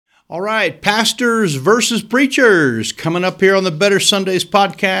All right, pastors versus preachers, coming up here on the Better Sundays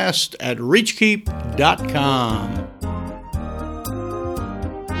podcast at reachkeep.com.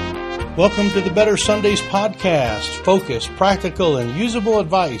 Welcome to the Better Sundays podcast, focused, practical, and usable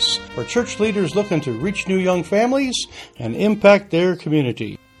advice for church leaders looking to reach new young families and impact their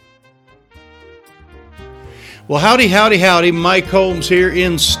community. Well, howdy. Mike Holmes here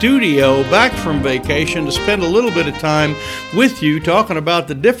in studio, back from vacation to spend a little bit of time with you talking about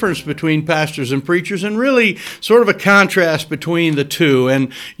the difference between pastors and preachers and really sort of a contrast between the two.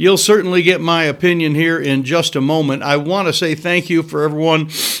 And you'll certainly get my opinion here in just a moment. I want to say thank you for everyone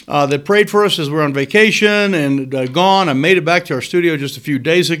that prayed for us as we're on vacation and gone. I made it back to our studio just a few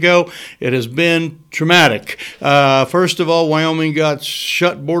days ago. It has been traumatic. First of all, Wyoming got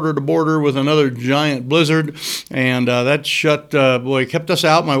shut border to border with another giant blizzard. And that kept us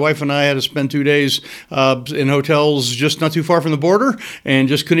out. My wife and I had to spend 2 days in hotels just not too far from the border and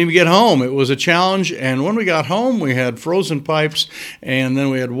just couldn't even get home. It was a challenge. And when we got home, we had frozen pipes and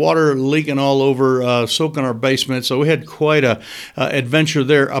then we had water leaking all over, soaking our basement. So we had quite a adventure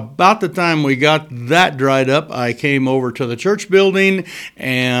there. About the time we got that dried up, I came over to the church building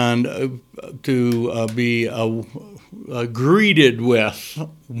and to be greeted with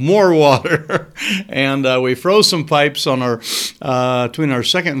more water, and we froze some pipes on our between our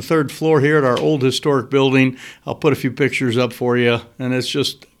second and third floor here at our old historic building. I'll put a few pictures up for you, and it's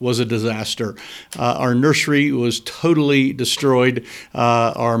just was a disaster. Our nursery was totally destroyed.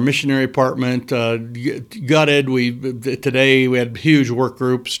 Our missionary apartment gutted. Today we had huge work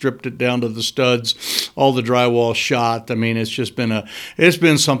group, stripped it down to the studs, all the drywall shot. I mean, it's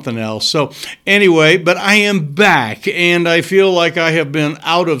been something else. So anyway, but I am back, and I feel like I have been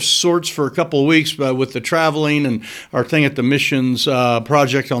out of sorts for a couple of weeks with the traveling, and our thing at the missions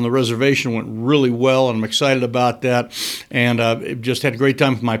project on the reservation went really well, and I'm excited about that. And just had a great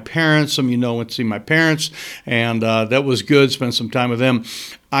time with my parents. Some of you know I went to see my parents, and that was good. Spent some time with them.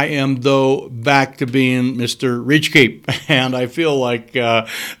 I am, though, back to being Mr. Reachkeep, and I feel like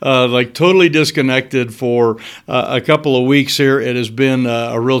totally disconnected for a couple of weeks here. It has been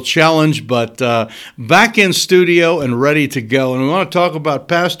a real challenge, but back in studio and ready to go. And we want to talk about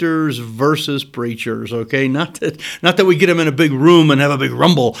pastors versus preachers, okay? Not that we get them in a big room and have a big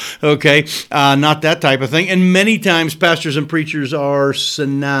rumble, okay? Not that type of thing. And many times pastors and preachers are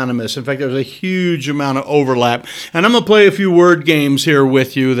synonymous. In fact, there's a huge amount of overlap. And I'm going to play a few word games here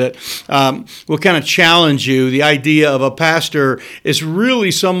with you that will kind of challenge you. The idea of a pastor is really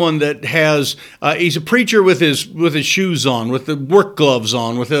someone that has he's a preacher with his shoes on, with the work gloves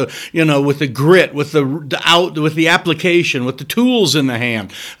on, with the grit, with the application, with the tools in the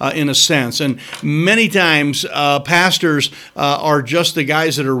hand, in a sense. And many times pastors are just the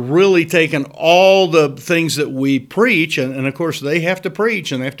guys that are really taking all the things that we preach, and of course they have to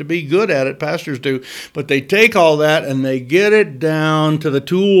preach and they have to be good at it. Pastors do, but they take all that and they get it down to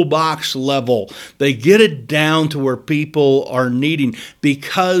the toolbox level. They get it down to where people are needing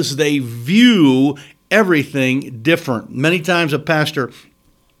because they view everything different. Many times a pastor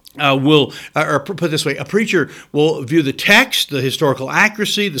or put it this way, a preacher will view the text, the historical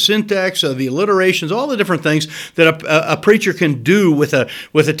accuracy, the syntax, the alliterations, all the different things that a preacher can do with a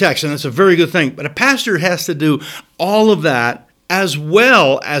text, and that's a very good thing. But a pastor has to do all of that, as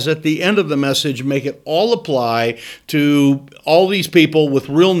well as at the end of the message, make it all apply to all these people with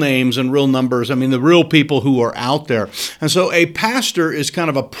real names and real numbers. I mean, the real people who are out there. And so a pastor is kind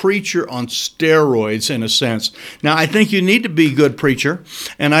of a preacher on steroids in a sense. Now, I think you need to be a good preacher,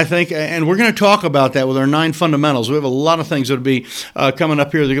 and we're going to talk about that with our 9 fundamentals. We have a lot of things that will be coming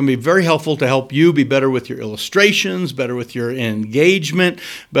up here. They're going to be very helpful to help you be better with your illustrations, better with your engagement,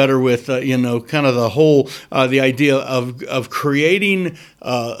 better with, kind of the whole, the idea of creating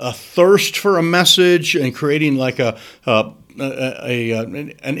a thirst for a message and creating like an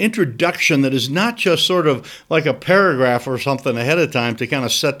introduction that is not just sort of like a paragraph or something ahead of time to kind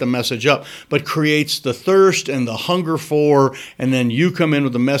of set the message up, but creates the thirst and the hunger for, and then you come in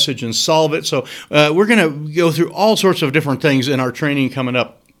with the message and solve it. So we're going to go through all sorts of different things in our training coming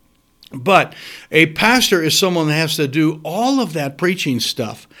up. But a pastor is someone that has to do all of that preaching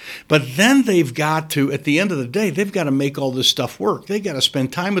stuff. But then they've got to, at the end of the day, they've got to make all this stuff work. They've got to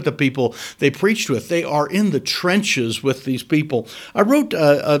spend time with the people they preached with. They are in the trenches with these people. I wrote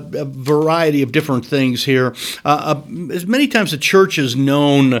a variety of different things here. As many times the church is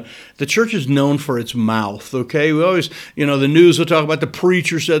known for its mouth, okay? We always, the news will talk about the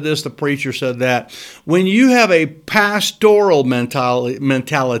preacher said this, the preacher said that. When you have a pastoral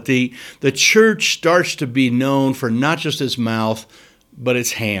mentality, the church starts to be known for not just its mouth, but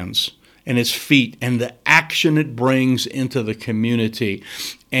its hands and its feet and the action it brings into the community.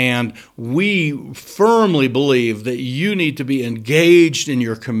 And we firmly believe that you need to be engaged in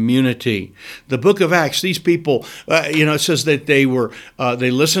your community. The book of Acts, these people, it says that they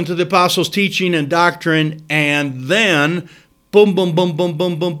listened to the apostles' teaching and doctrine, and then boom, boom, boom, boom,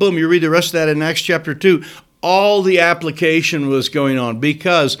 boom, boom, boom. You read the rest of that in Acts chapter 2. All the application was going on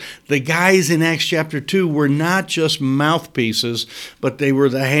because the guys in Acts chapter 2 were not just mouthpieces, but they were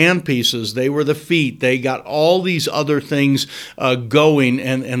the hand pieces. They were the feet. They got all these other things going,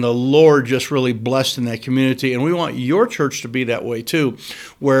 and the Lord just really blessed in that community. And we want your church to be that way too,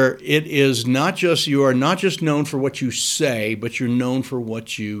 where it is not just, you are not just known for what you say, but you're known for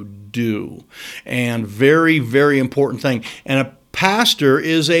what you do. And very, very important thing. And a pastor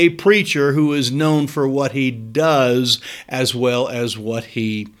is a preacher who is known for what he does as well as what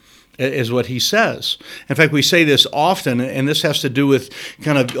he says. In fact, we say this often, and this has to do with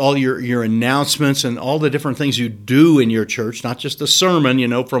kind of all your announcements and all the different things you do in your church, not just the sermon,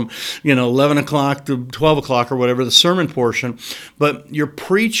 from 11 o'clock to 12 o'clock or whatever, the sermon portion, but your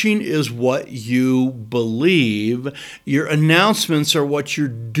preaching is what you believe. Your announcements are what you're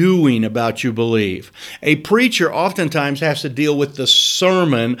doing about you believe. A preacher oftentimes has to deal with the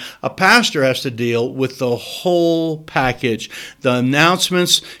sermon. A pastor has to deal with the whole package. The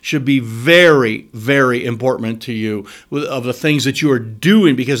announcements should be very, very important to you of the things that you are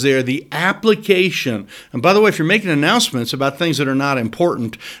doing, because they are the application. And by the way, if you're making announcements about things that are not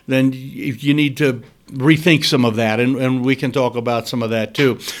important, then you need to rethink some of that, and we can talk about some of that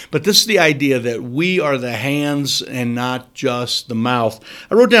too. But this is the idea that we are the hands and not just the mouth.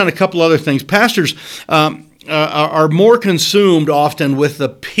 I wrote down a couple other things. Pastors are more consumed often with the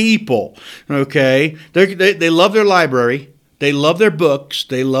people, okay? They love their library. They love their books,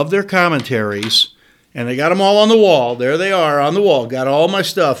 they love their commentaries, and they got them all on the wall. There they are on the wall. Got all my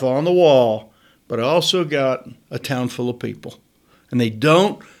stuff on the wall. But I also got a town full of people. And they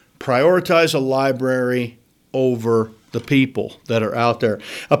don't prioritize a library over the people that are out there.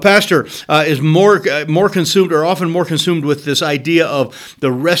 A pastor is more consumed, or often more consumed, with this idea of the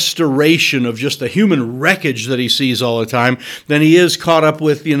restoration of just the human wreckage that he sees all the time than he is caught up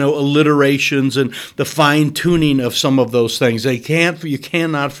with, alliterations and the fine-tuning of some of those things. You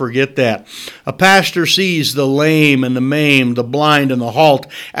cannot forget that. A pastor sees the lame and the maimed, the blind and the halt,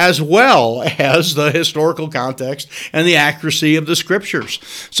 as well as the historical context and the accuracy of the scriptures.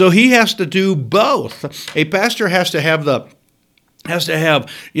 So he has to do both. A pastor has to have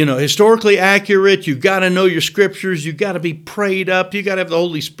historically accurate. You got to know your scriptures. You got to be prayed up. You got to have the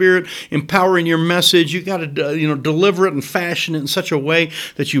Holy Spirit empowering your message. You got to, deliver it and fashion it in such a way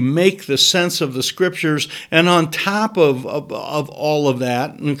that you make the sense of the scriptures. And on top of all of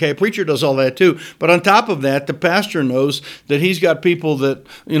that, okay, a preacher does all that too. But on top of that, the pastor knows that he's got people that,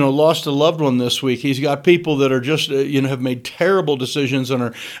 lost a loved one this week. He's got people that are just, have made terrible decisions and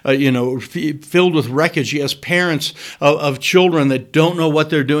are, filled with wreckage. He has parents of children that don't know what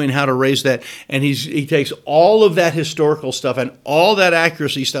they're doing, how to raise that. And he takes all of that historical stuff and all that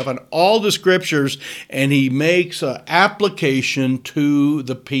accuracy stuff and all the scriptures, and he makes an application to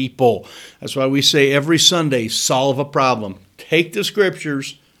the people. That's why we say every Sunday, solve a problem. Take the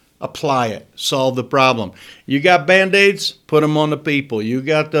scriptures, apply it, solve the problem. You got Band-Aids, put them on the people. You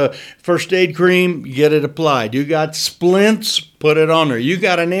got the first aid cream, get it applied. You got splints, put it on there. You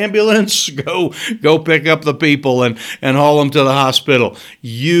got an ambulance, go pick up the people and haul them to the hospital.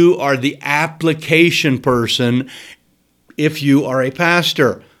 You are the application person if you are a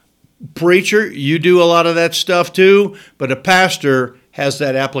pastor. Preacher, you do a lot of that stuff too, but a pastor has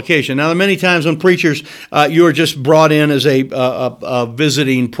that application. Now, many times when preachers, you are just brought in as a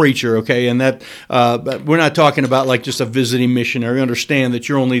visiting preacher, okay? And that we're not talking about like just a visiting missionary. Understand that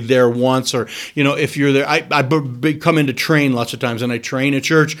you're only there once, or if you're there. I come in to train lots of times, and I train at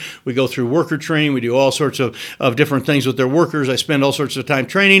church. We go through worker training. We do all sorts of different things with their workers. I spend all sorts of time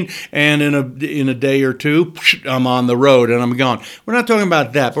training, and in a day or two, I'm on the road and I'm gone. We're not talking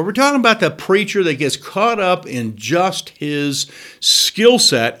about that, but we're talking about the preacher that gets caught up in just his skill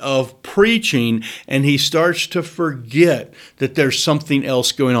set of preaching, and he starts to forget that there's something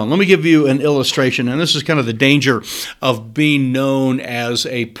else going on. Let me give you an illustration, and this is kind of the danger of being known as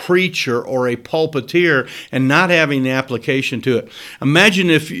a preacher or a pulpiteer and not having the application to it.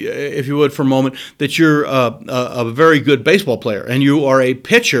 Imagine, if you would, for a moment, that you're a very good baseball player and you are a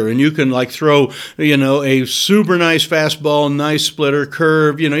pitcher, and you can like throw a super nice fastball, nice splitter,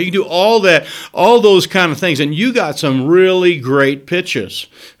 curve, you can do all that, all those kind of things, and you got some really great pitches,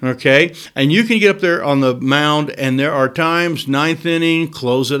 okay? And you can get up there on the mound, and there are times, ninth inning,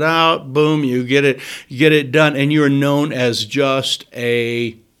 close it out, boom, you get it done, and you're known as just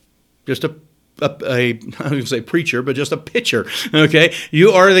a I was going to say preacher, but just a pitcher, okay?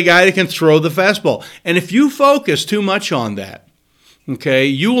 You are the guy that can throw the fastball. And if you focus too much on that, okay,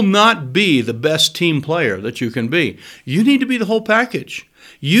 you will not be the best team player that you can be. You need to be the whole package.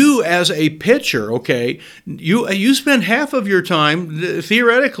 You as a pitcher, okay, you spend half of your time,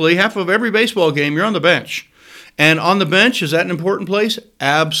 theoretically, half of every baseball game, you're on the bench. And on the bench, is that an important place?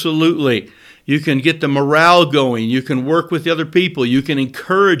 Absolutely. You can get the morale going. You can work with the other people. You can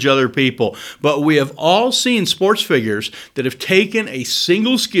encourage other people. But we have all seen sports figures that have taken a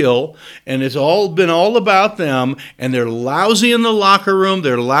single skill and it's all been all about them, and they're lousy in the locker room.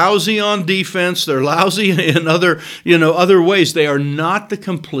 They're lousy on defense. They're lousy in other ways. They are not the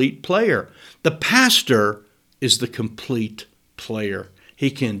complete player. The pastor is the complete player. He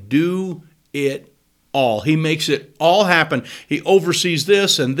can do it all. He makes it all happen. He oversees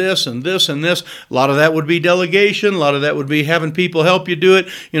this and this and this and this. A lot of that would be delegation. A lot of that would be having people help you do it.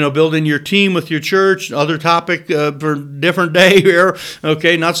 Building your team with your church. Other topic for different day here.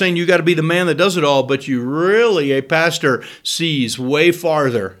 Okay, not saying you got to be the man that does it all, but a pastor sees way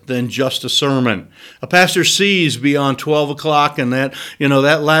farther than just a sermon. A pastor sees beyond 12 o'clock and that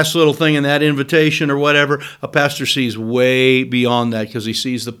last little thing in that invitation or whatever. A pastor sees way beyond that because he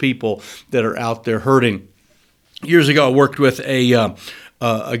sees the people that are out there hurting. Years ago, I worked with a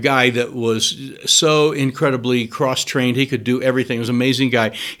guy that was so incredibly cross-trained. He could do everything. He was an amazing guy.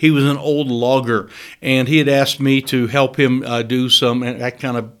 He was an old logger, and he had asked me to help him do some, and I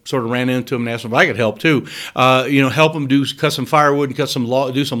kind of sort of ran into him and asked him if I could help too. Help him cut some firewood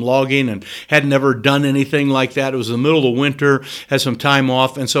and do some logging, and had never done anything like that. It was the middle of winter, had some time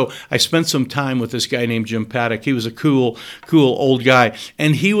off, and so I spent some time with this guy named Jim Paddock. He was a cool old guy,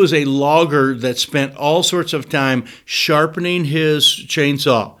 and he was a logger that spent all sorts of time sharpening his chainsaw.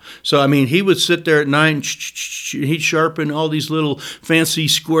 So, he would sit there at night and he'd sharpen all these little fancy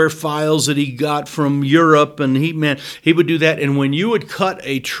square files that he got from Europe, and he would do that. And when you would cut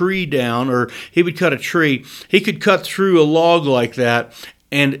a tree down, or he would cut a tree, he could cut through a log like that,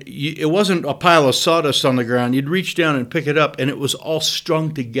 and it wasn't a pile of sawdust on the ground. You'd reach down and pick it up, and it was all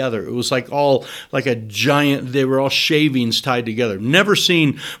strung together. It was like a giant, they were all shavings tied together. Never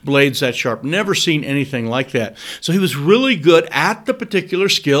seen blades that sharp, never seen anything like that. So he was really good at the particular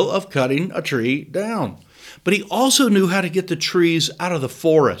skill of cutting a tree down. But he also knew how to get the trees out of the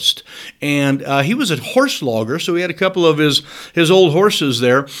forest. And he was a horse logger, so he had a couple of his old horses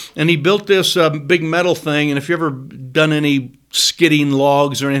there. And he built this big metal thing. And if you've ever done any skidding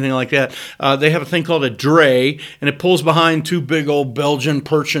logs or anything like that, they have a thing called a dray, and it pulls behind two big old Belgian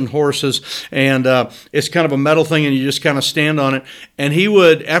Persian horses, and it's kind of a metal thing, and you just kind of stand on it. And he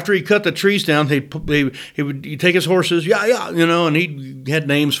would, after he cut the trees down, he'd take his horses, and he had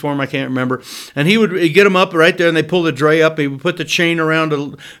names for them, I can't remember, and he'd get them up right there, and they pull the dray up. He would put the chain around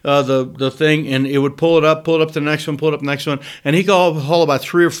the thing, and it would pull it up to the next one, pull it up the next one, and he could haul about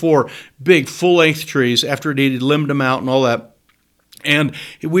 3 or 4 big full-length trees after he'd limbed them out and all that. And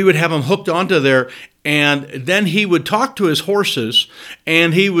we would have him hooked onto there, and then he would talk to his horses,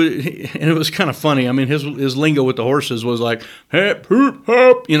 and and it was kind of funny. His lingo with the horses was like, hip, hoop,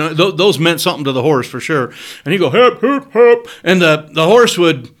 hop. Those meant something to the horse for sure. And he'd go, hip, hoop, hop. And the horse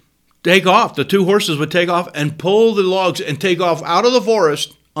would take off. The 2 horses would take off and pull the logs and take off out of the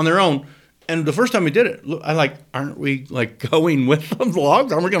forest on their own. And the first time we did it, aren't we going with them, the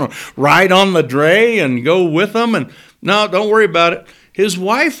logs? Aren't we going to ride on the dray and go with them? And no, don't worry about it. His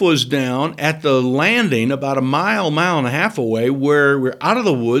wife was down at the landing about a mile and a half away, where we're out of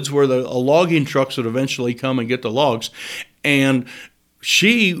the woods, where the logging trucks would eventually come and get the logs. And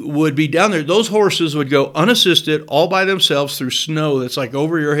she would be down there. Those horses would go unassisted all by themselves through snow that's like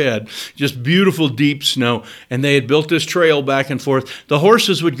over your head, just beautiful deep snow. And they had built this trail back and forth. The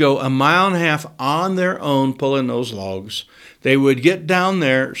horses would go a mile and a half on their own pulling those logs. They would get down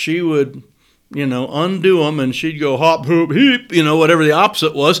there. She would undo them, and she'd go hop, hoop, heap, whatever the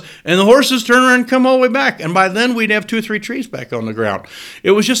opposite was, and the horses turn around and come all the way back. And by then, we'd have 2 or 3 trees back on the ground.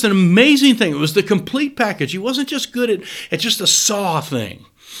 It was just an amazing thing. It was the complete package. He wasn't just good at just a saw thing.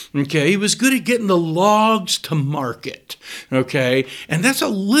 Okay, he was good at getting the logs to market. Okay, and that's a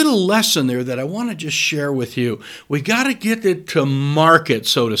little lesson there that I want to just share with you. We got to get it to market,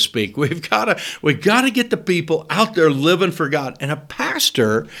 so to speak. We've got to get the people out there living for God. And a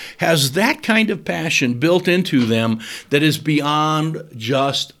pastor has that kind of passion built into them that is beyond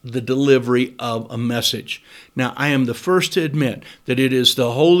just the delivery of a message. Now, I am the first to admit that it is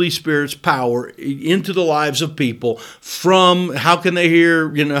the Holy Spirit's power into the lives of people from how can they hear,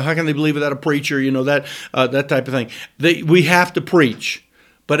 how can they believe without a preacher, that type of thing. We have to preach.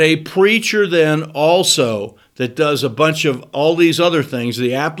 But a preacher then also that does a bunch of all these other things,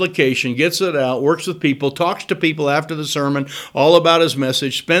 the application, gets it out, works with people, talks to people after the sermon, all about his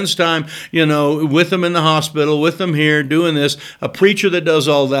message, spends time, with them in the hospital, with them here, doing this. A preacher that does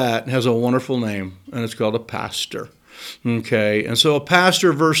all that has a wonderful name, and it's called a pastor. Okay, and so a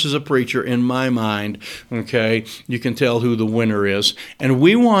pastor versus a preacher, in my mind, okay, you can tell who the winner is. And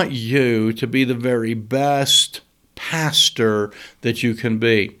we want you to be the very best pastor that you can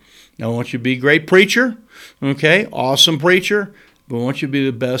be. Now, I want you to be a great preacher, okay, awesome preacher, but I want you to be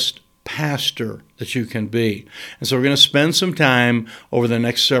the best pastor that you can be. And so we're going to spend some time over the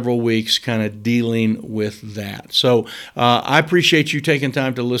next several weeks kind of dealing with that. So I appreciate you taking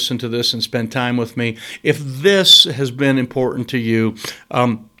time to listen to this and spend time with me. If this has been important to you,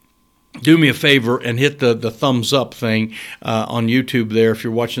 do me a favor and hit the thumbs up thing on YouTube there if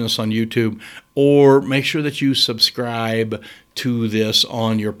you're watching this on YouTube, or make sure that you subscribe to this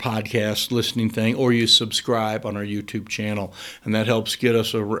on your podcast listening thing, or you subscribe on our YouTube channel, and that helps get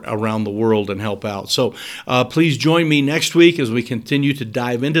us around the world and help out. So please join me next week as we continue to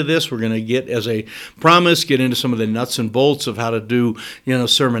dive into this. We're going to get, as a promise, get into some of the nuts and bolts of how to do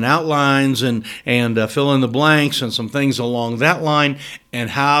sermon outlines and fill in the blanks and some things along that line, and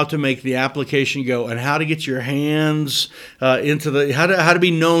how to make the application go, and how to get your hands into how to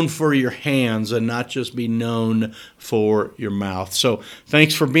be known for your hands and not just be known for your mouth. So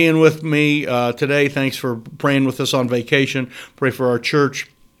thanks for being with me today. Thanks for praying with us on vacation. Pray for our church,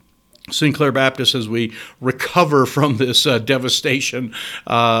 Sinclair Baptist, as we recover from this devastation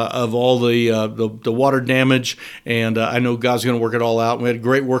of all the water damage. And I know God's going to work it all out. We had a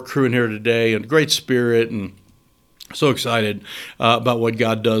great work crew in here today and great spirit, and so excited about what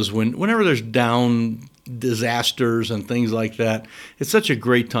God does whenever there's disasters and things like that. It's such a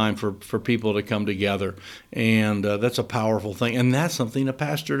great time for people to come together, and that's a powerful thing. And that's something a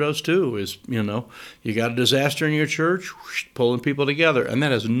pastor does too, is, you got a disaster in your church, pulling people together. And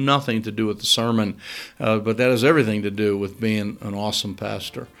that has nothing to do with the sermon, but that has everything to do with being an awesome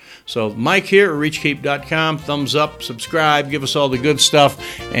pastor. So Mike here at reachkeep.com, thumbs up, subscribe, give us all the good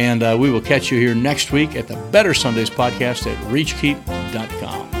stuff, and we will catch you here next week at the Better Sundays podcast at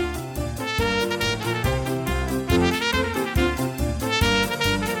reachkeep.com.